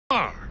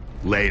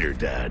Later,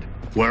 Dad.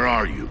 Where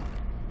are you?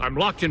 I'm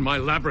locked in my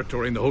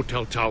laboratory in the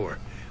hotel tower.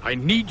 I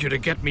need you to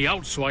get me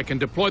out so I can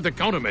deploy the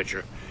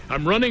countermeasure.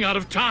 I'm running out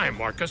of time,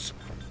 Marcus.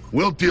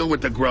 We'll deal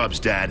with the grubs,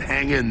 Dad.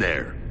 Hang in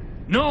there.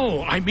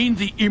 No, I mean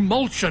the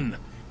emulsion.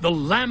 The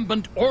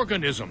lambent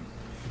organism.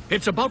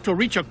 It's about to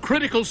reach a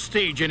critical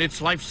stage in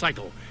its life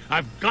cycle.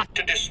 I've got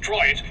to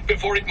destroy it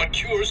before it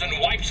matures and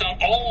wipes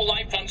out all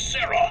life on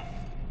Sera.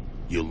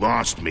 You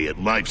lost me at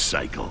life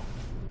cycle.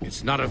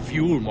 It's not a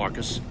fuel,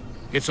 Marcus.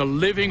 It's a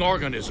living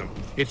organism.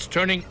 It's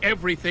turning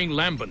everything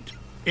lambent,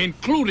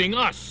 including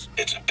us.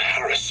 It's a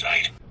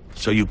parasite.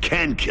 So you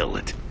can kill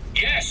it?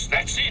 Yes,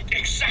 that's it,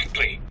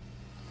 exactly.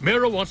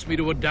 Mira wants me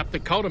to adapt the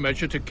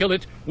countermeasure to kill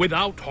it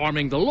without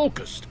harming the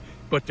Locust.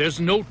 But there's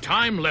no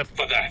time left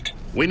for that.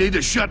 We need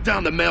to shut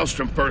down the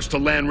Maelstrom first to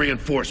land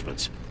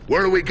reinforcements.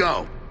 Where do we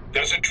go?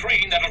 There's a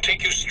train that'll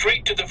take you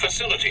straight to the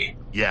facility.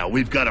 Yeah,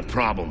 we've got a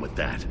problem with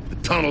that. The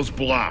tunnel's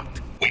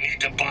blocked. We need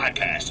to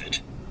bypass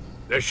it.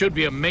 There should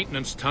be a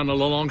maintenance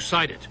tunnel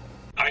alongside it.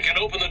 I can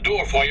open the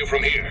door for you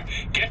from here.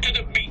 Get to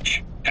the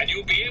beach, and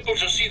you'll be able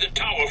to see the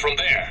tower from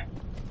there.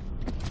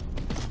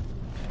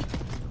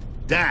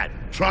 Dad,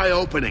 try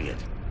opening it.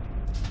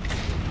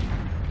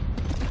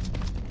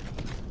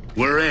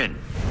 We're in.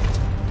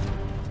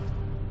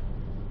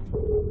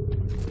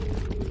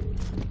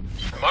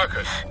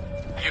 Marcus,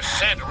 you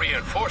said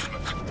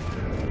reinforcements.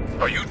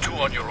 Are you two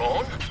on your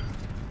own?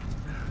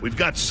 We've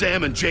got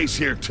Sam and Jace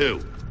here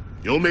too.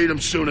 You'll meet them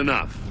soon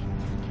enough.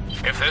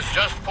 If there's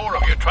just 4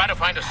 of you, try to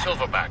find a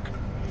silverback.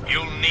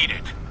 You'll need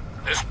it.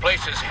 This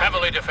place is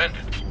heavily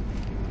defended.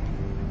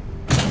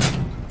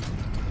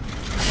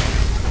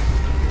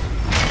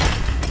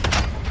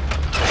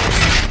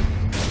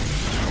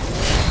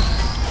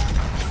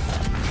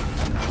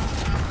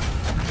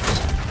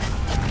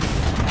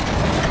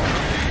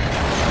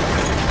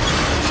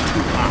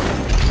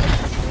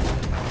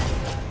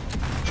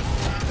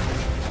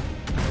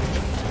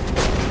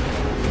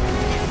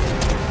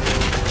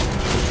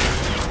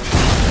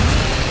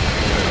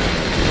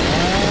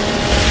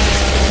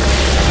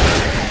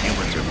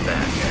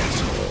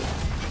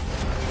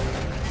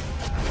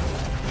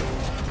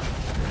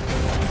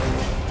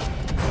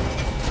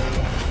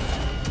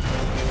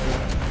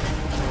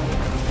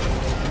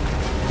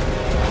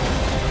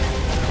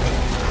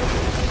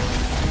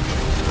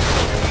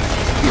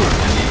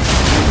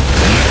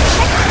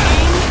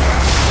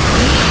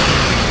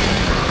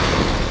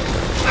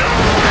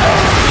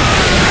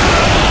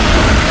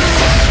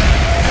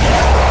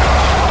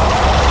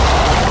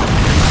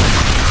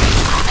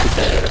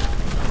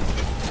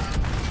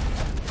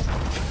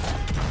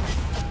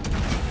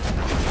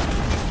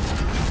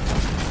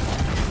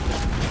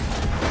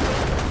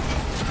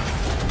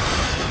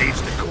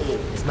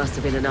 Must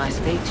have been a nice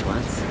beach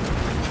once.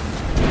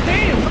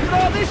 Damn, look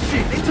at all this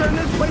shit! They turned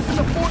this place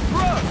into Fort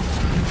Brooks!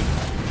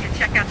 Yeah,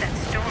 check out that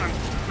storm.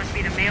 Must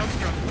be the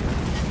Maelstrom.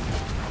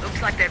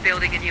 Looks like they're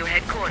building a new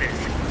headquarters.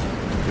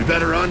 We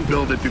better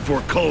unbuild it before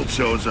Cole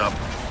shows up.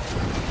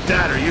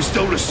 Dad, are you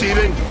still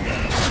receiving?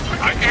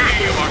 I can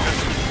hear you,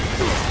 Marcus.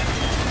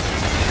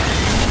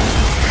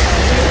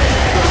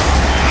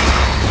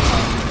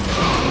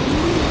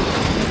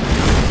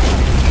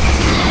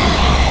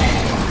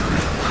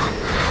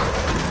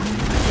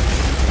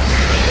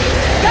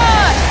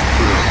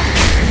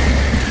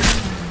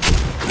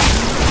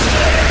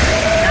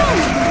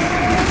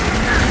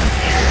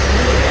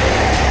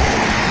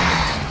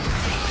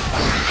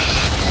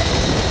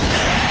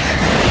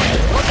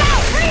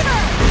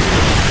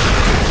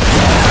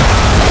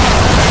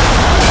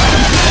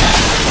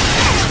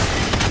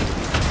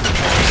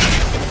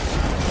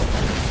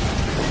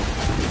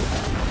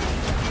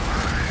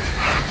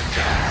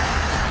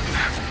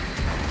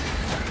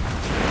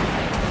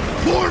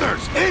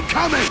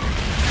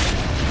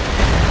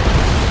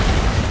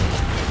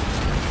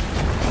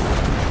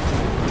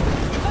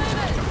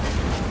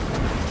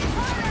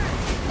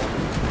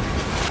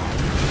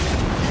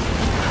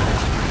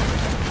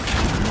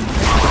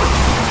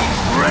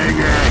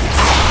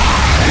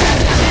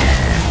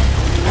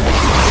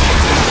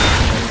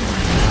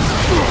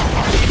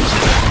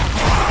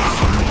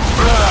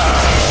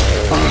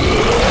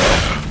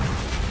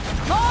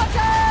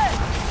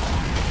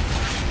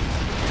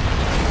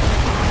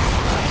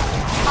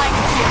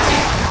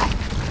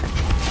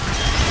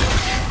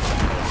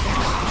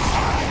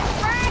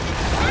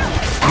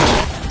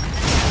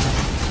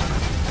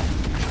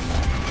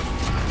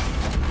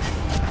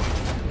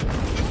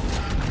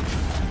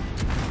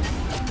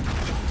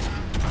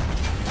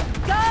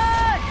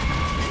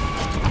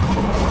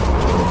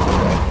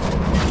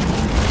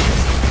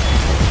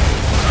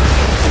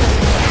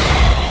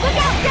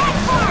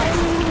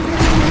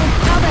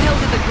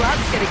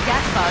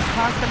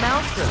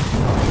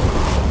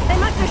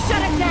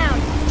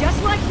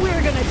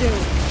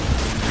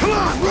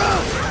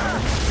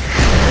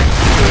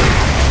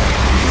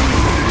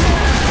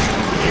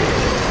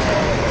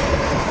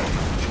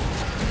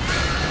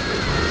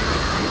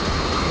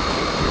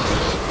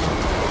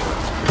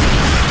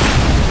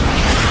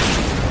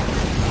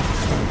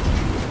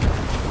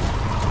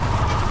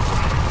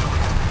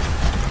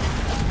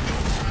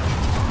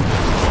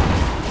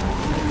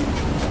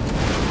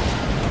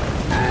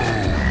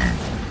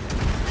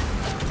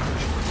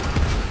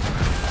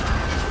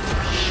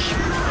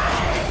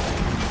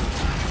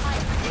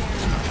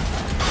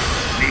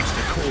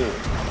 coal.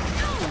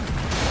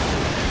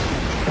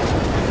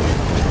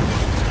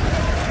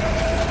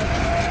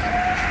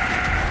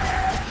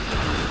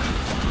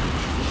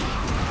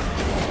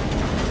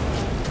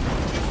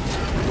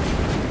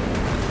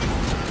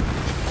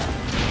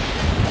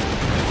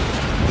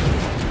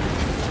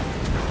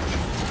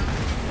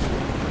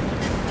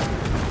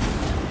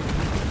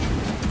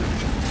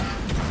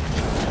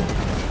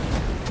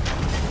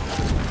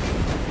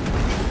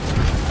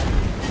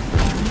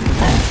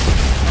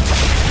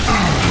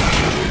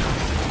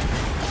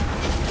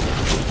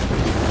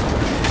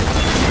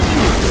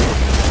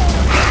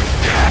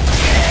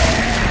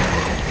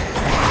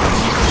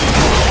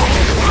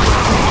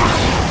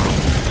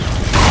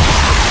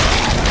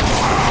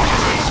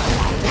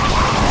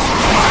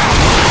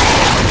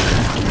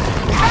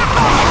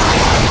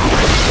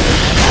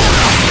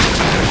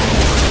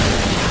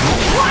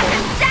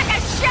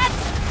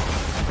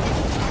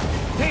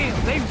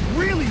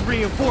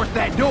 Reinforce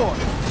that door.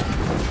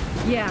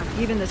 Yeah,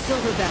 even the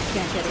silverback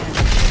can't get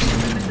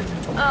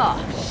in. Oh,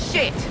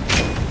 shit!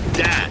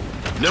 Dad,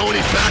 know any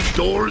back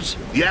doors?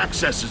 The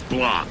access is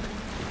blocked.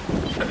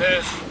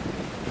 There's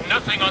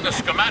nothing on the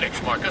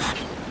schematics, Marcus.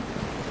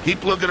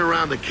 Keep looking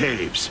around the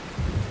caves.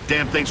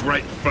 Damn thing's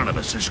right in front of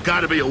us. There's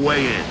gotta be a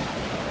way in.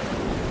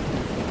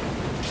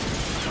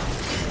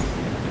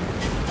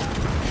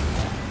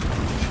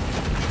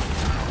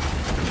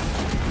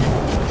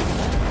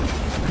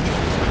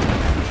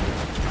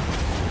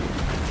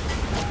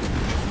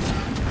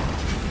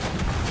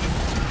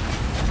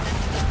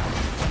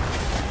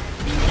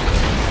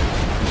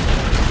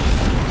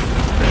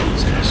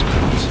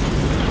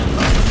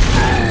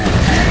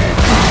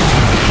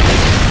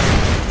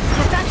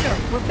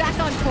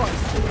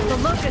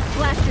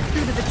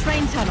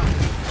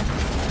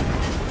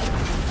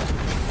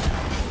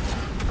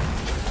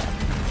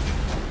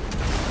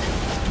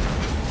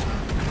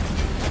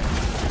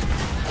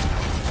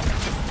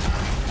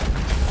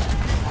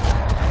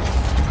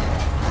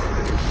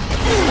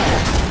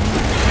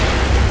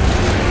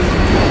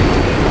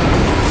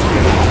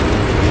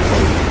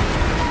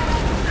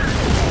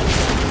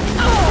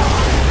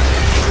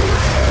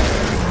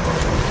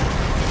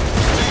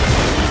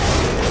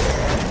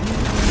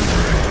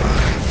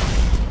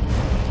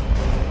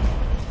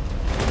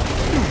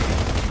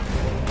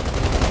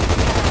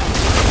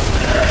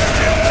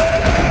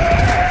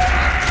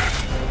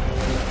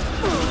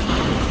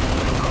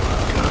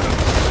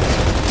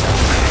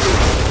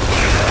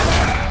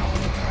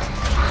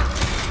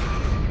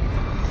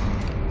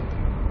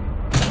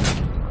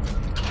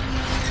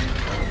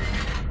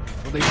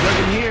 They dug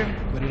in here,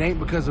 but it ain't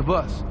because of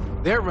us.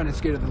 They're running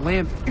scared of the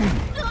lamp.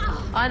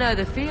 I know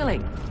the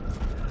feeling.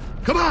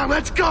 Come on,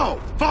 let's go!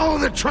 Follow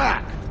the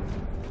track!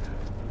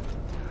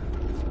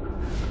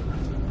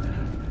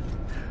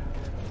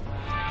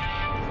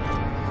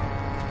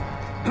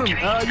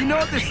 You know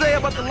what they say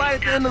about the light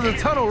at the end of the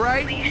tunnel,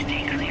 right?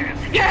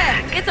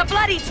 Yeah, it's a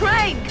bloody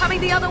train coming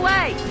the other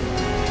way.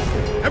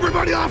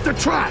 Everybody off the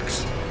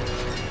tracks!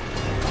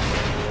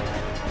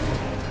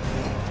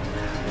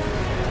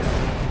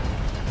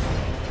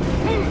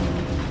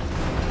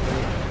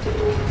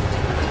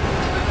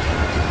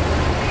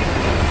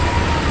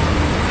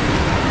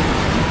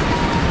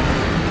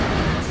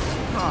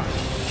 Oh,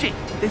 shit.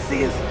 They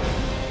see us.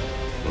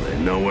 Well, they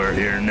know we're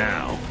here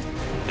now,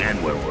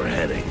 and where we're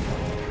heading.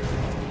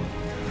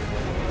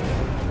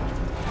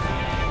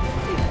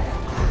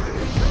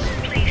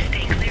 Please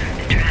stay clear of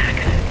the track.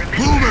 Remember,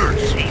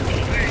 Boomers!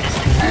 safety first.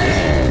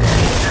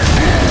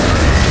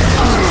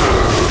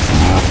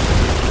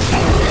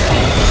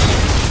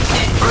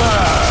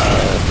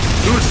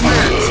 Who's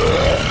next?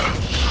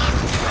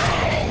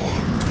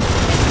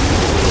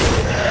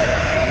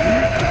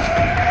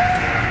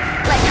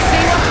 Let's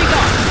see what we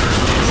got.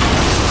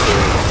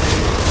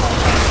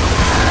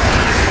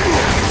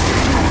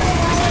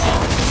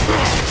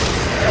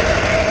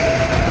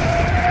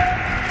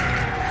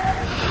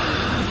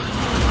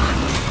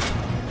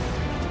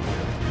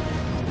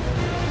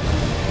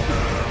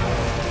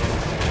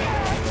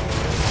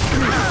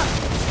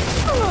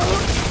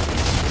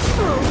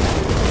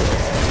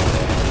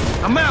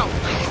 I'm out.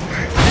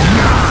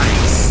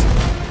 Nice!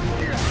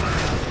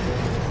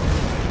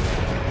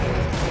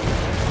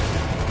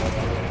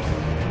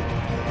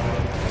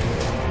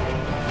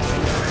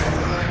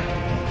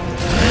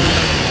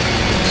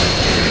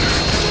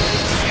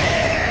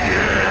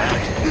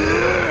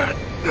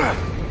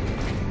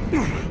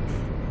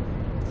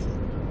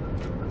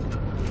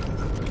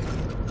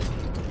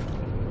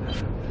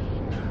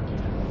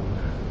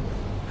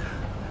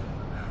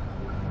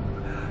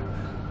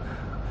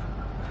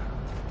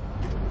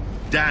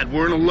 Dad,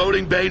 we're in a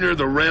loading bay near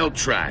the rail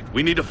track.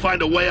 We need to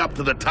find a way up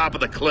to the top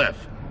of the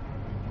cliff.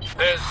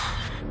 There's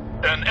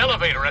an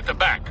elevator at the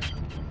back.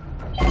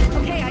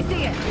 Okay, I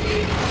see it.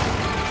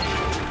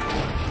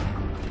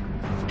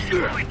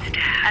 Support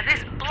staff.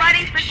 This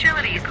bloody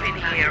facility has been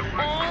here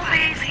all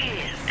these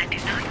years. And do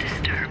not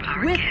disturb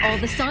our With guests. all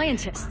the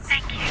scientists.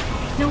 Thank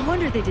you. No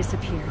wonder they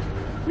disappeared.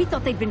 We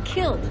thought they'd been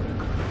killed.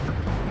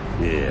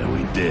 Yeah,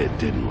 we did,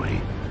 didn't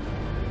we?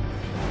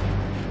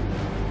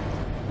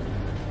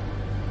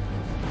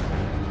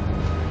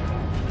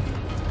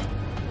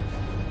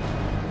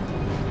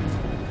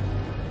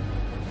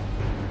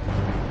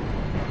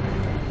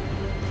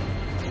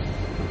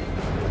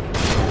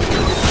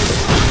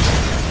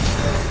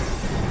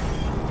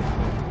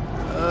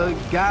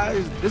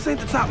 guys, this ain't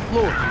the top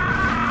floor.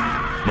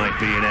 Might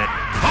be an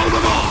Hold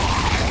them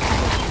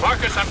all!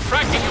 Marcus, I'm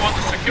tracking you on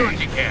the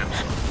security cams.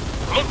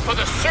 Look for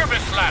the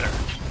service ladder.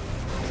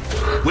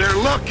 We're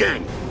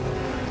looking!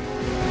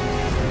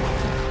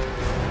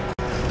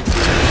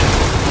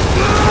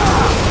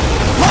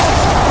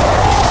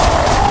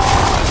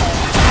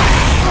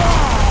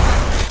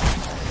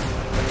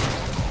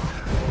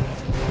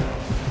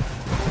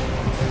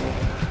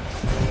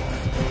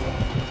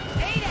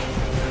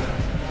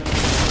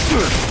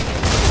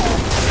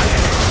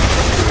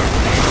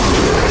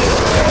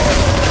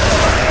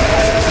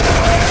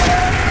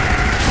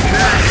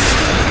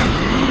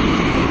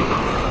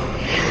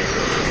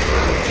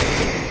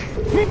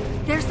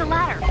 There's the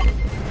ladder.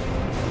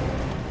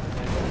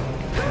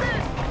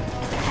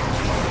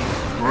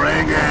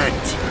 Bring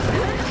it!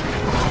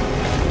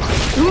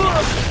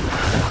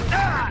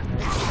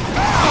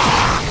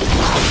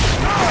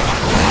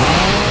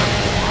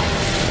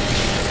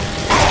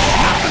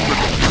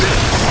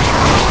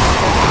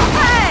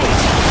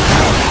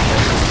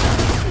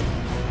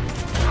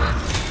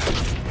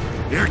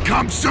 Here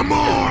comes some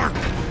more!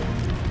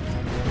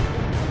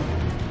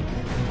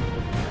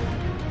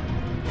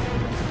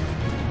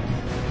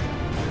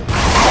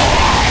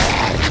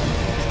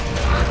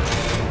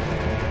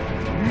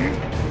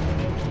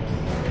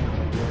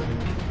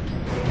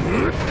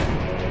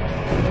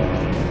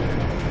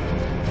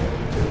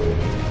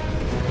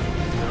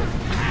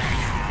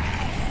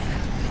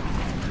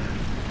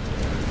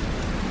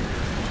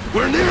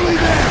 We're nearly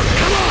there!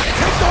 Come on,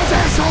 take those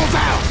assholes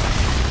out!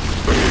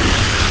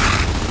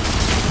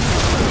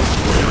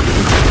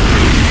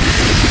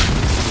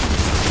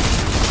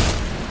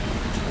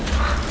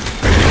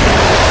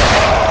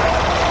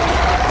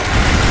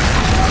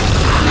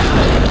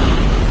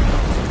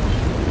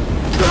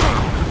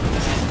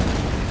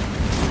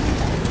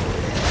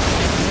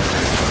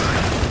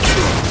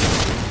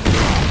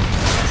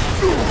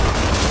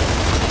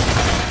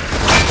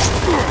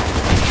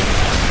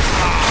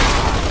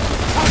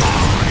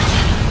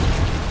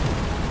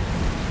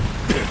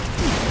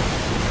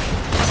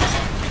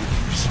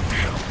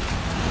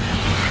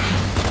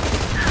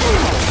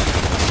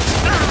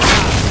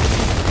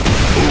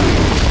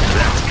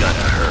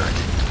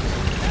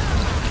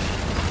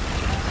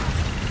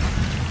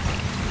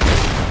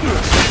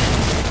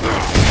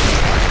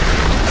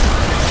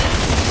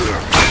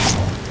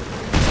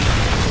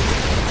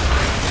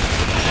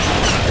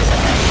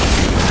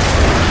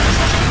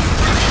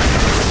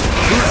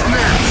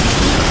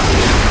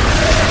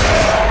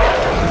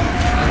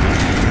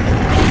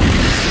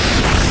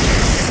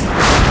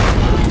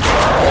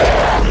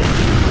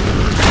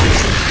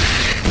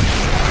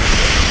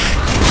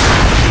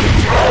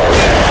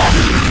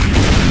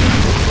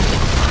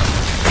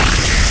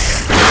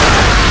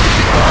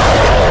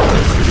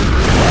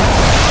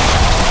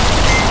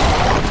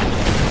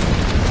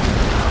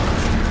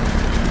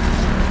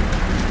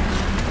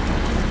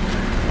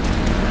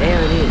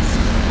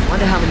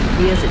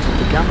 years it took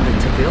the government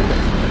to build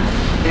it.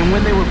 And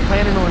when they were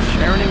planning on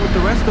sharing it with the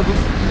rest of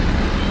us,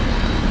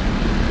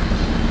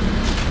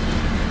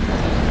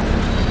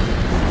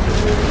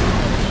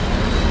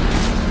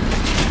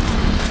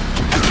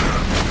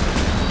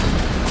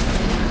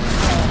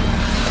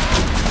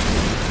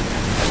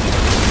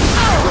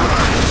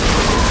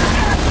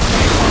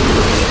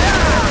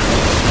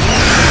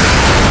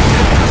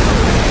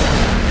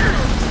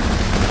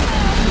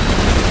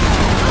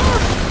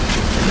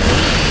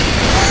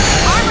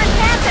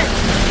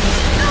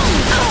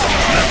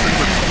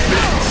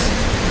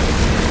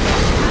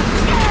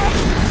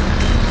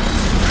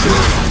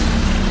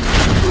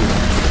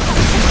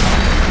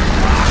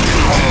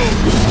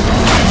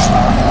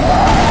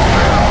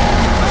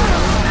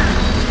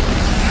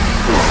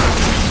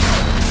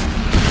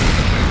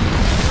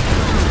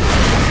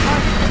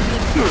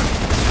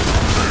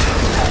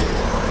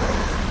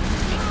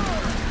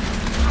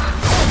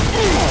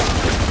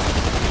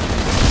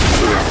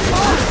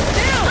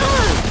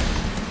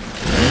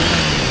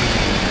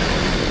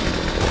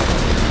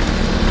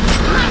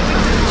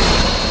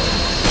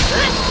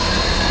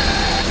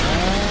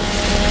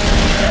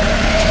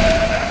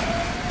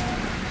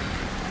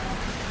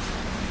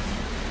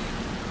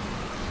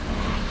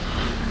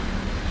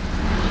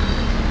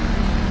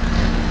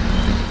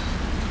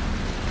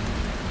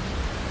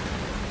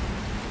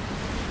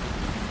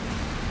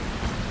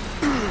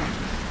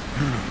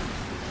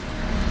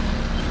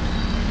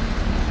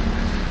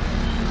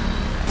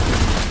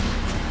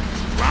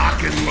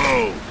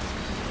 low.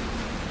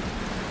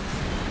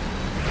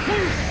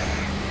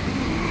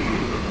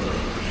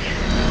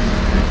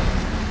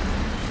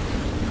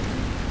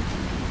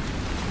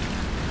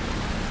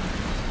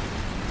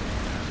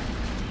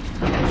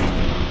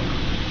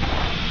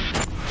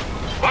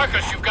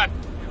 Marcus, you've got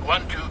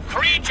 1, 2,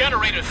 3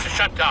 generators to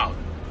shut down.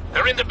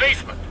 They're in the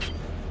basement.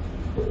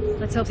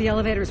 Let's hope the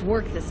elevators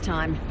work this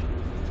time.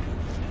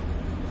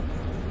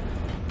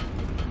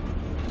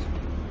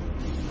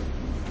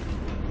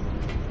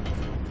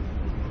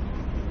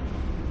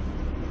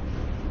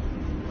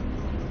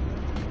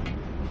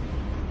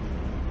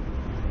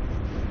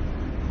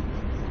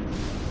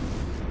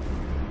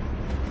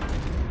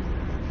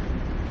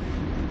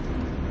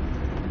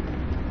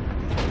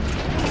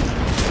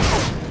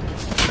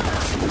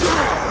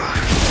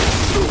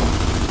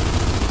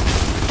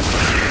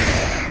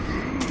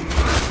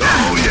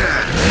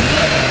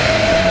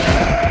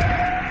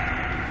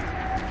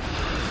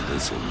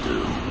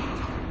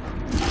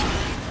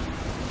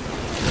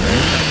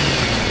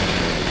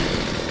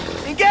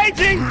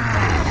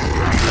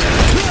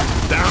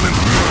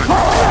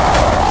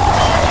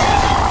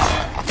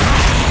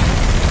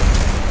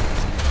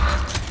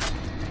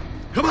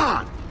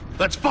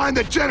 Let's find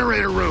the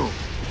generator room!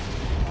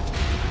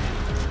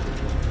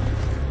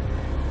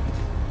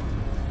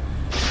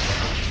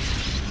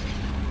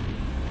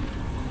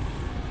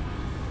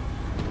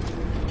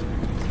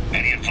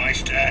 Any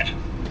advice, Dad?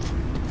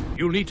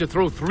 You'll need to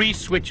throw 3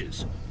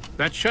 switches.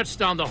 That shuts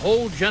down the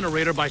whole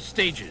generator by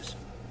stages.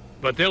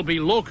 But there'll be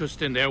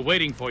locusts in there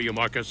waiting for you,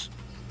 Marcus.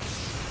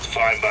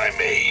 Fine by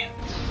me.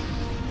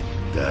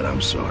 Dad,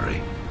 I'm sorry.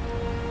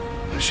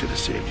 I should have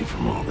saved you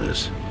from all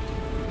this.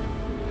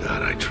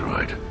 God, I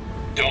tried.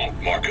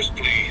 Don't, Marcus,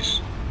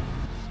 please.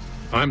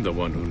 I'm the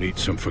one who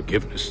needs some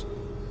forgiveness.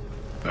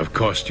 I've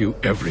cost you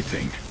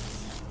everything.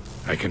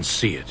 I can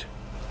see it.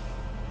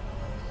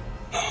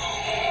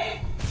 Oh.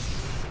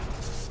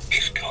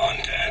 He's gone,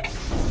 Dad.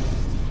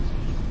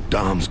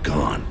 Dom's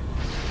gone.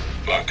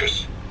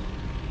 Marcus,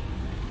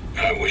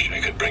 I wish I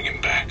could bring him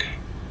back.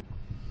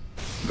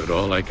 But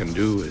all I can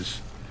do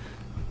is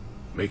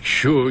make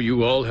sure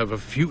you all have a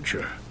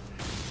future.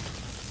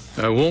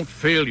 I won't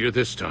fail you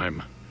this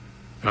time.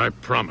 I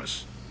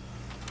promise.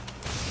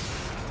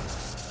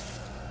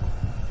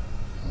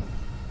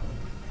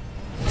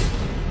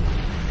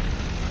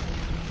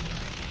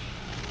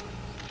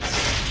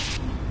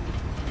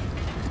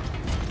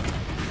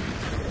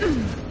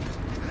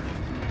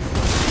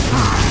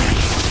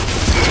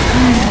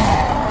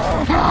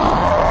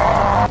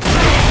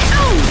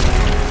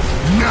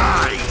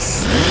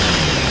 Nice!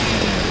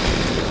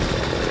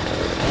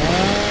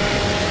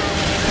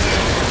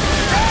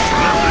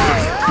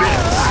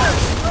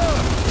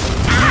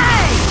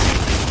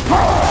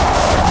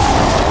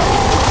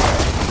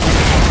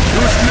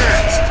 Who's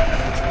next?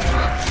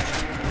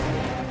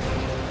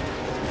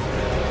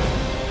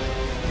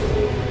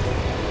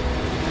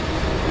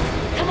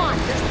 Come on,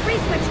 there's 3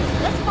 switches.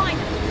 Let's find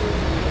them.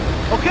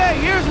 Okay,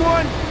 here's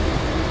one.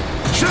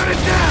 Shut it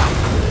down!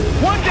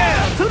 1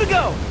 down, 2 to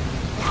go.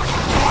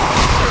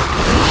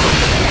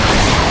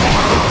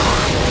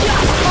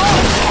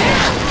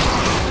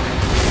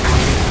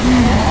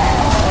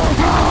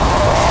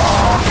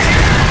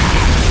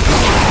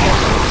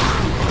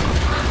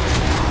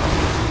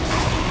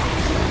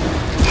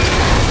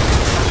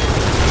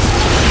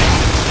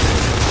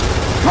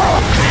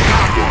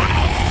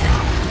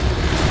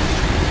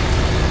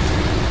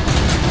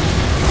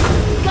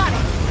 Got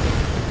it.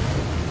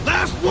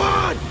 Last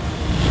one!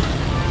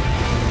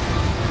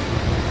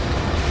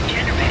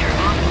 Generator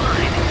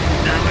offline.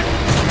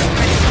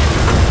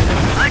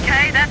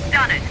 Okay, that's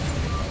done it.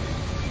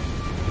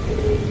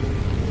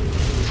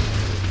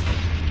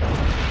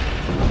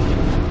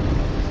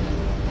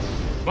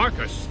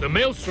 Marcus, the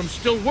maelstrom's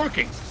still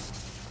working.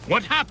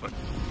 What happened?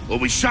 Well,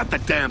 we shut the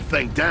damn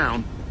thing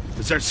down.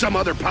 Is there some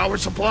other power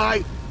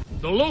supply?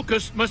 The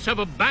Locust must have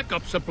a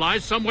backup supply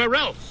somewhere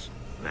else.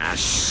 Ah,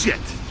 shit.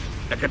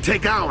 That could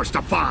take hours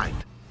to find.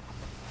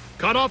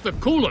 Cut off the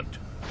coolant.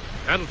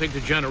 That'll take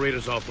the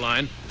generators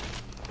offline.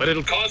 But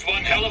it'll cause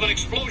one hell of an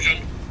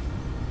explosion.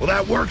 Well,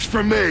 that works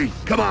for me.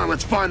 Come on,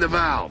 let's find the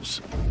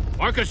valves.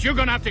 Marcus, you're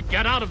gonna have to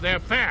get out of there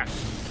fast.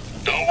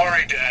 Don't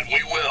worry, Dad.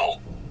 We will.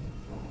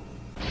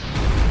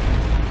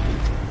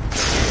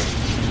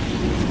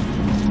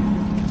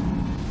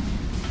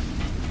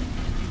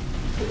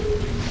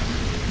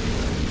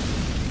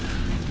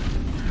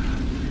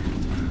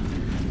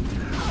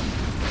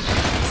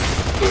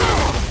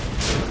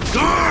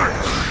 Guard!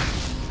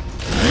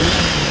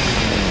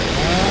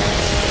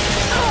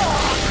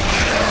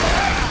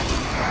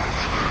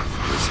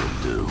 This'll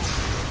do.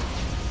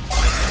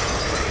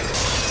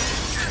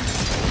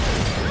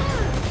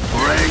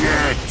 Bring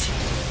it!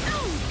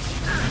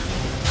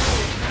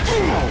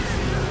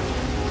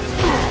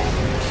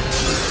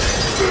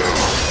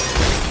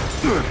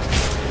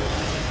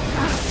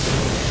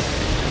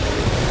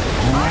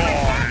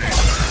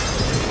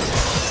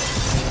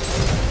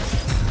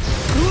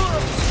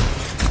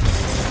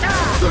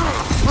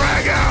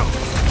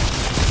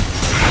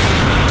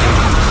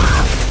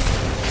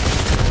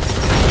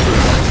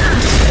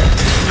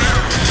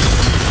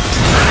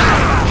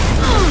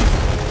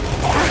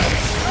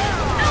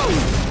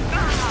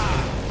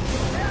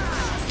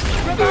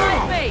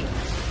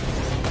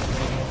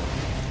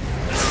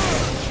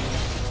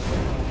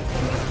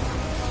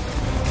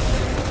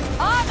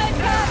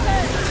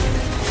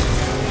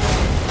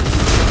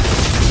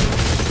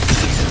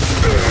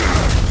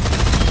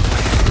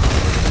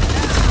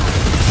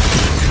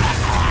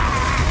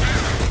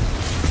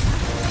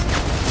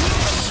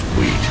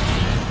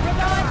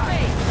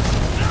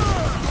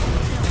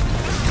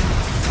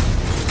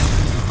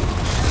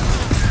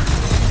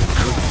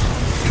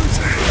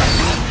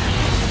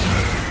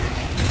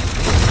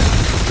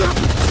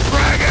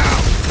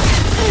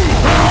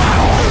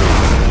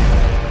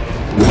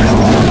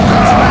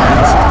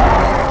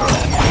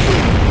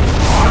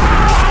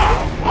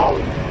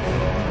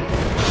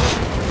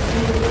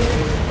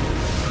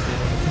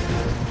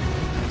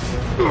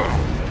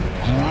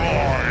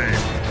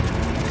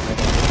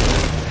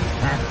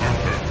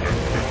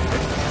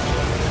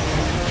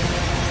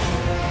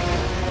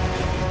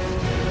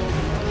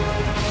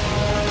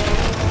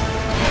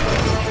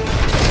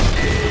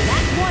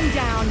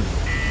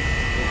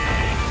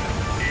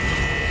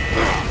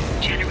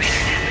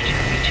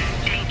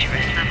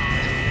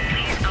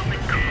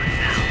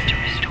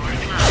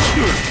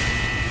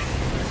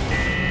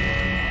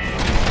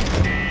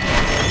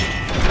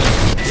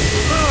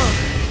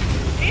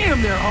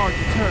 damn near hard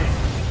to turn.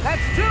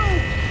 That's two!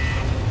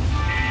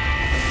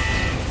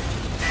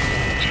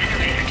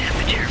 Generator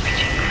temperature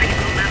reaching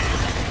critical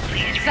levels.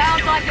 Please Sounds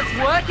restore like it's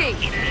working.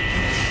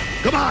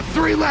 Come on,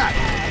 3 left!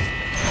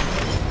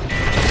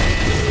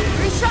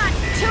 3 shots,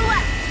 2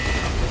 left.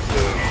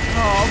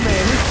 Oh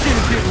man, this shit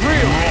is getting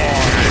real.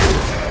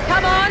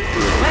 Come on,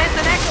 where's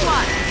the next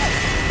one?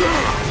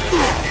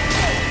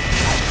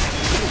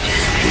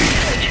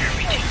 temperature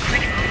reaching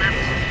critical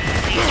levels.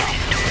 Please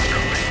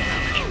restore coolant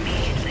flow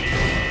immediately.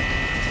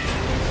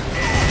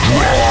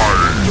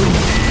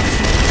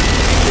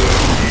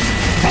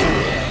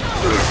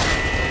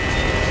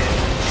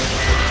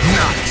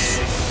 Nice!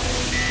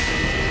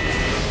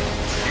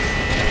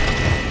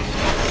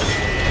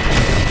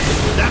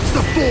 That's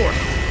the 4th!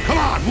 Come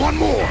on, one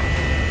more!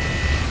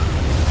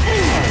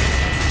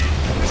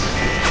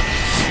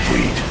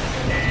 Sweet.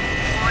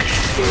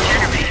 Warning,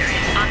 generator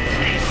is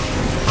unstable.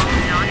 All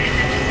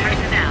non-essential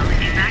personnel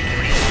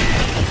evacuate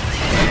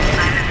immediately.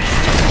 I repeat,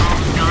 all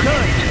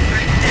non-essential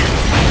personnel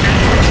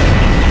evacuate.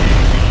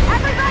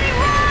 Everybody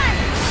run!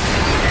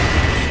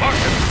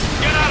 Marcus,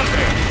 get out of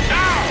there!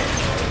 Now!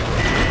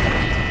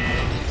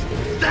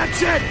 That's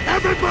it!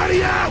 Everybody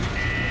out!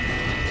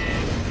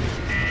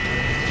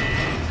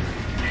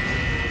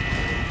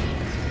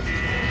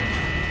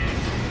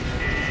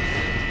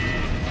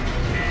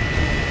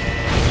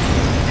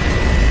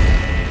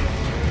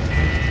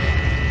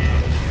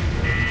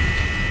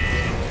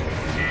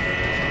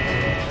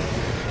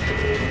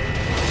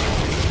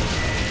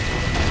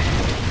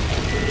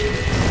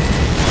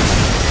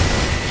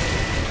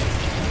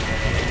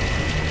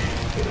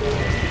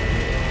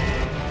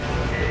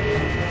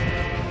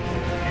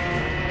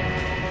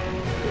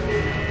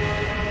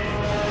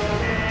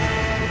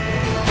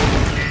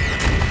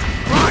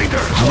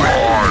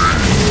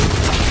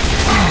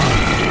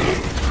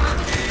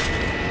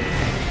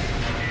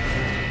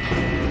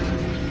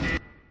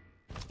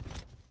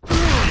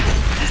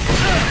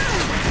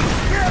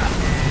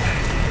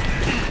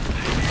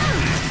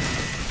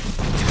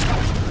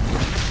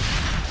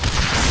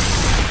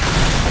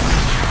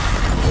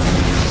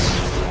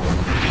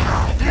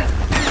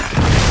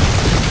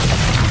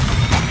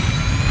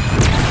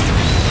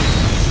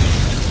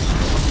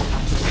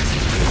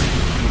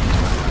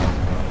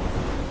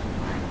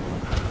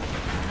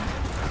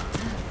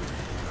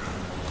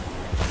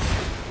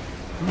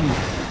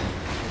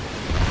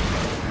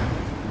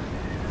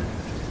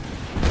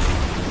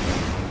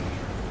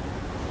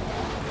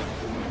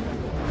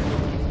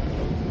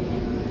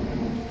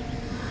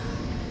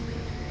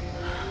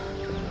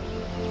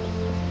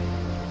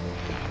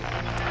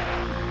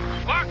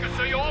 Marcus,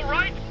 are you all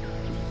right?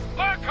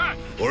 Marcus!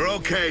 We're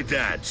okay,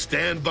 Dad.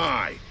 Stand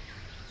by.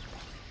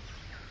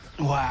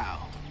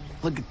 Wow.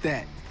 Look at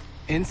that.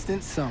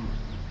 Instant summer.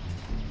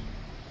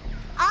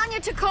 Anya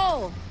to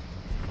Cole.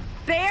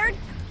 Baird?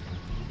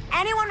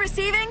 Anyone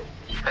receiving?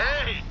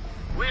 Hey!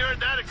 We heard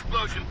that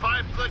explosion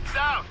 5 clicks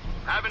out.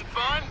 Having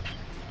fun?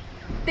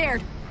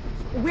 Baird,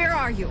 where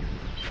are you?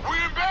 We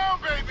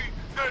inbound, baby!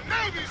 The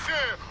Navy's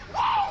here!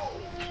 Whoa!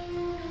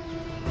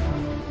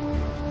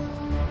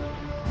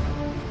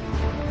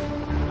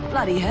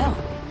 Bloody hell.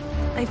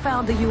 They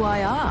found the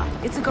UIR.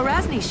 It's a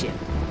Gorazny ship.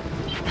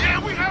 Yeah,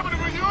 we having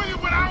a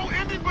reunion with our old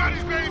indie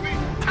buddies, baby!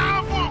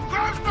 Time for a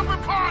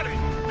grab-stuffing party!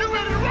 You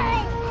ready to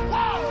roll?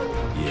 Whoa!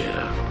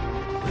 Yeah,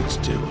 let's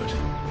do it.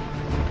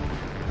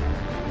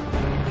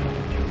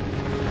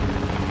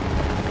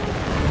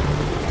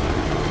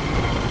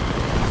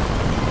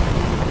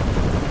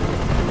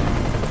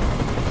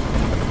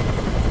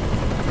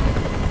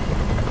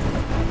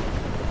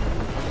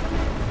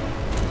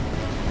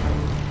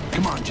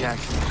 Come on, Jack.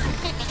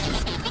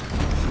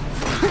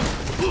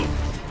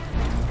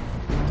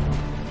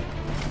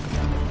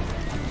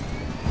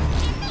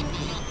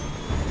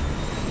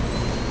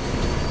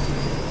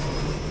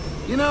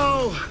 You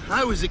know,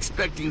 I was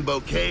expecting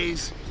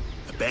bouquets,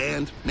 a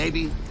band,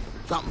 maybe,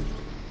 something.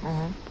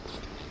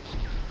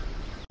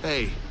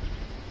 Hey,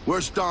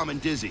 where's Dom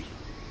and Dizzy?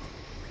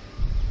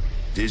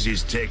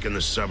 Dizzy's taking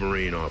the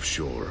submarine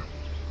offshore.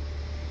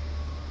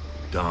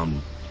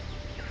 Dom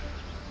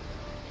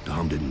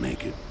didn't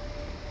make it.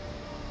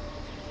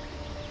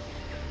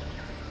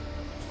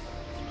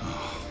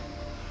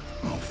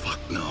 Oh, fuck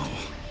no.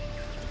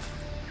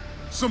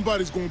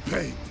 Somebody's gonna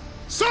pay.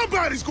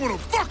 Somebody's gonna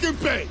fucking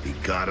pay! He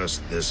got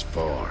us this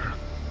far.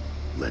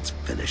 Let's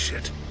finish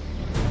it.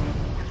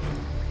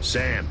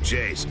 Sam,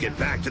 Jace, get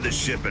back to the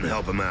ship and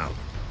help him out.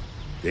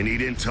 They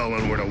need intel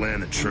on where to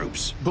land the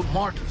troops. But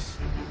Marcus,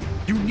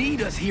 you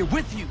need us here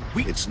with you.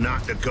 It's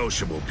not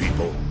negotiable,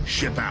 people.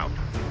 Ship out.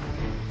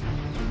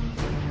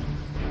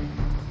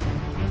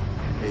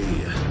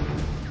 Hey,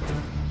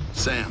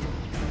 Sam.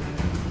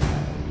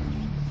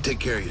 Take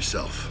care of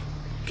yourself,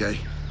 okay?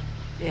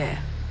 Yeah.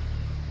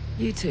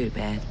 You too,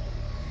 Bad.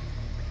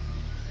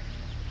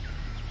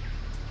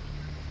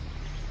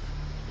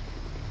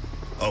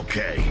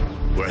 Okay,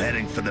 we're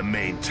heading for the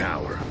main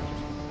tower.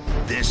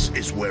 This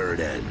is where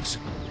it ends,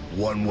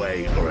 one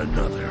way or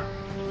another.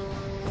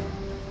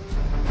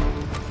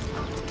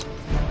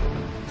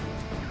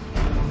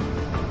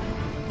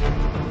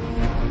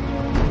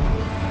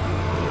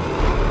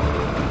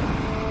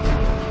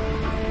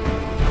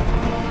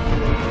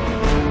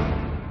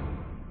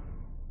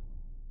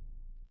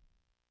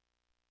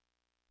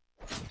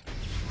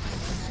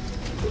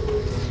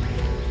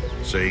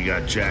 So you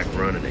got Jack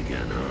running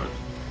again, huh?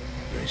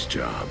 Nice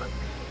job.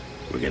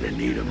 We're gonna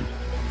need him.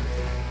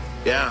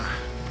 Yeah.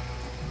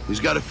 He's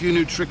got a few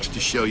new tricks to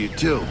show you,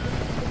 too.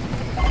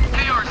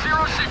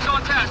 KR-06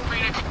 on task,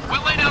 Phoenix.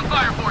 We'll lay down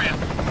fire for you.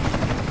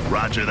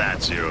 Roger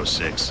that,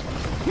 06.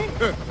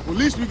 Well, at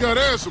least we got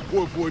air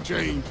support for a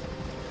change.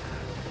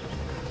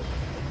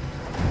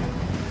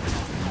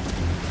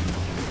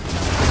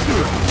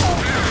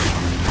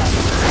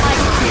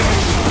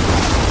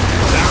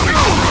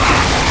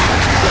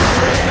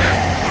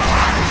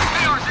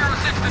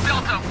 KR-06 to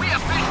Delta. We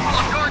have visual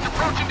of guards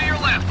approaching to your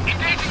left.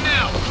 Engaging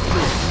now.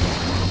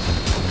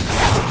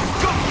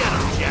 Go get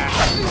him, Jack!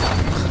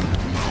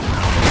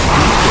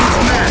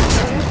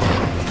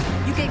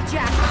 You gave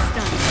Jack a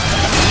stun.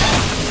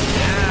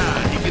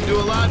 Yeah, he can do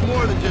a lot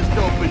more than just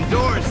open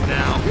doors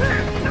now.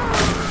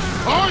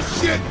 Oh,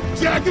 shit!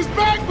 Jack is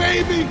back,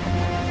 baby!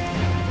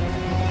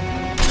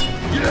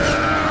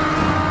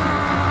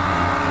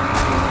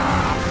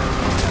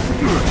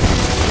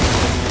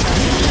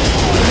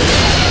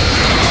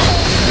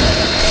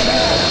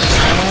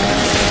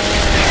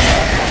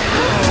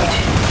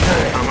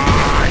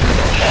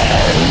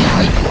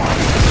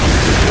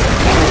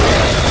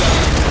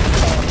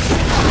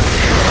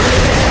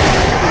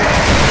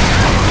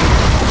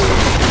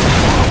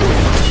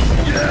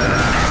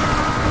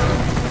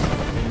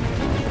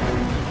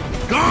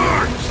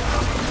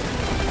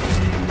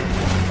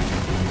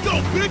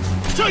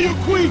 Tell your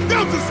queen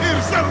Delta's here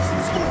to settle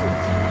some scores!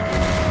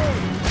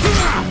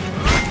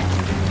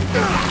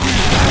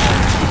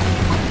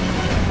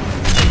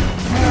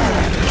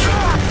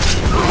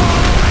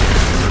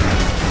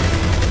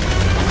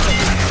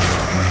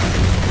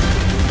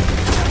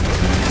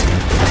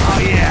 Oh,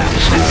 yeah.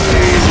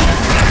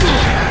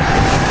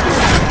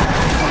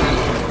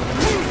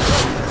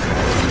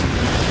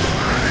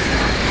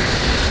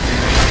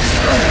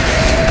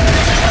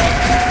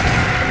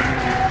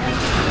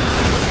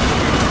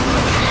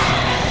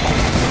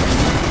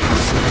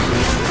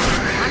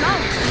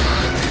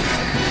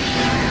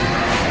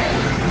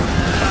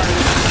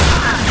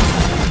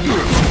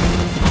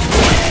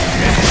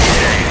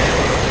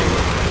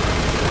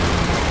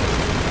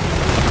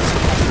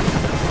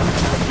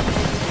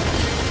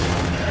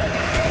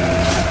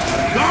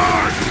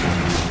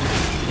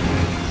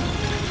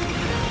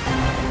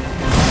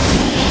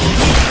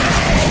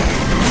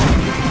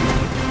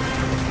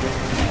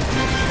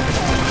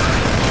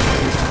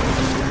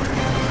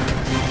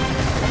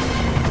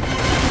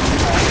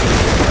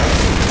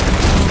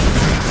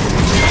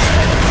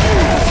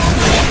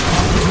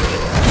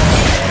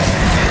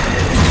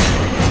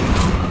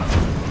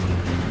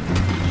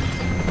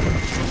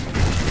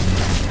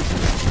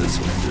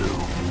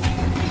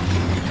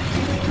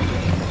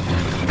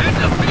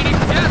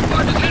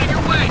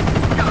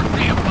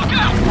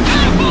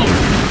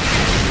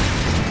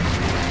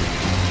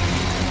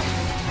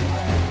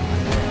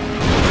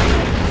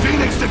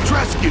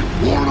 Rescue!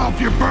 Warn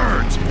off your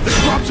birds! The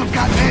Grubs have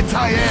got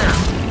anti-air!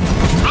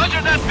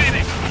 Roger that,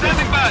 Phoenix.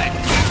 Standing by.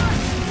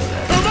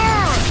 Come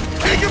on!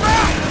 Take him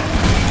out!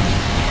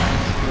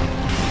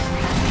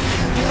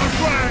 That's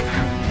right!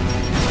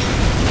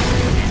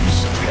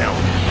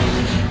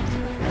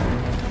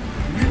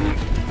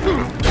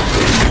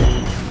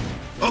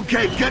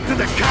 Okay, get to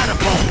the car!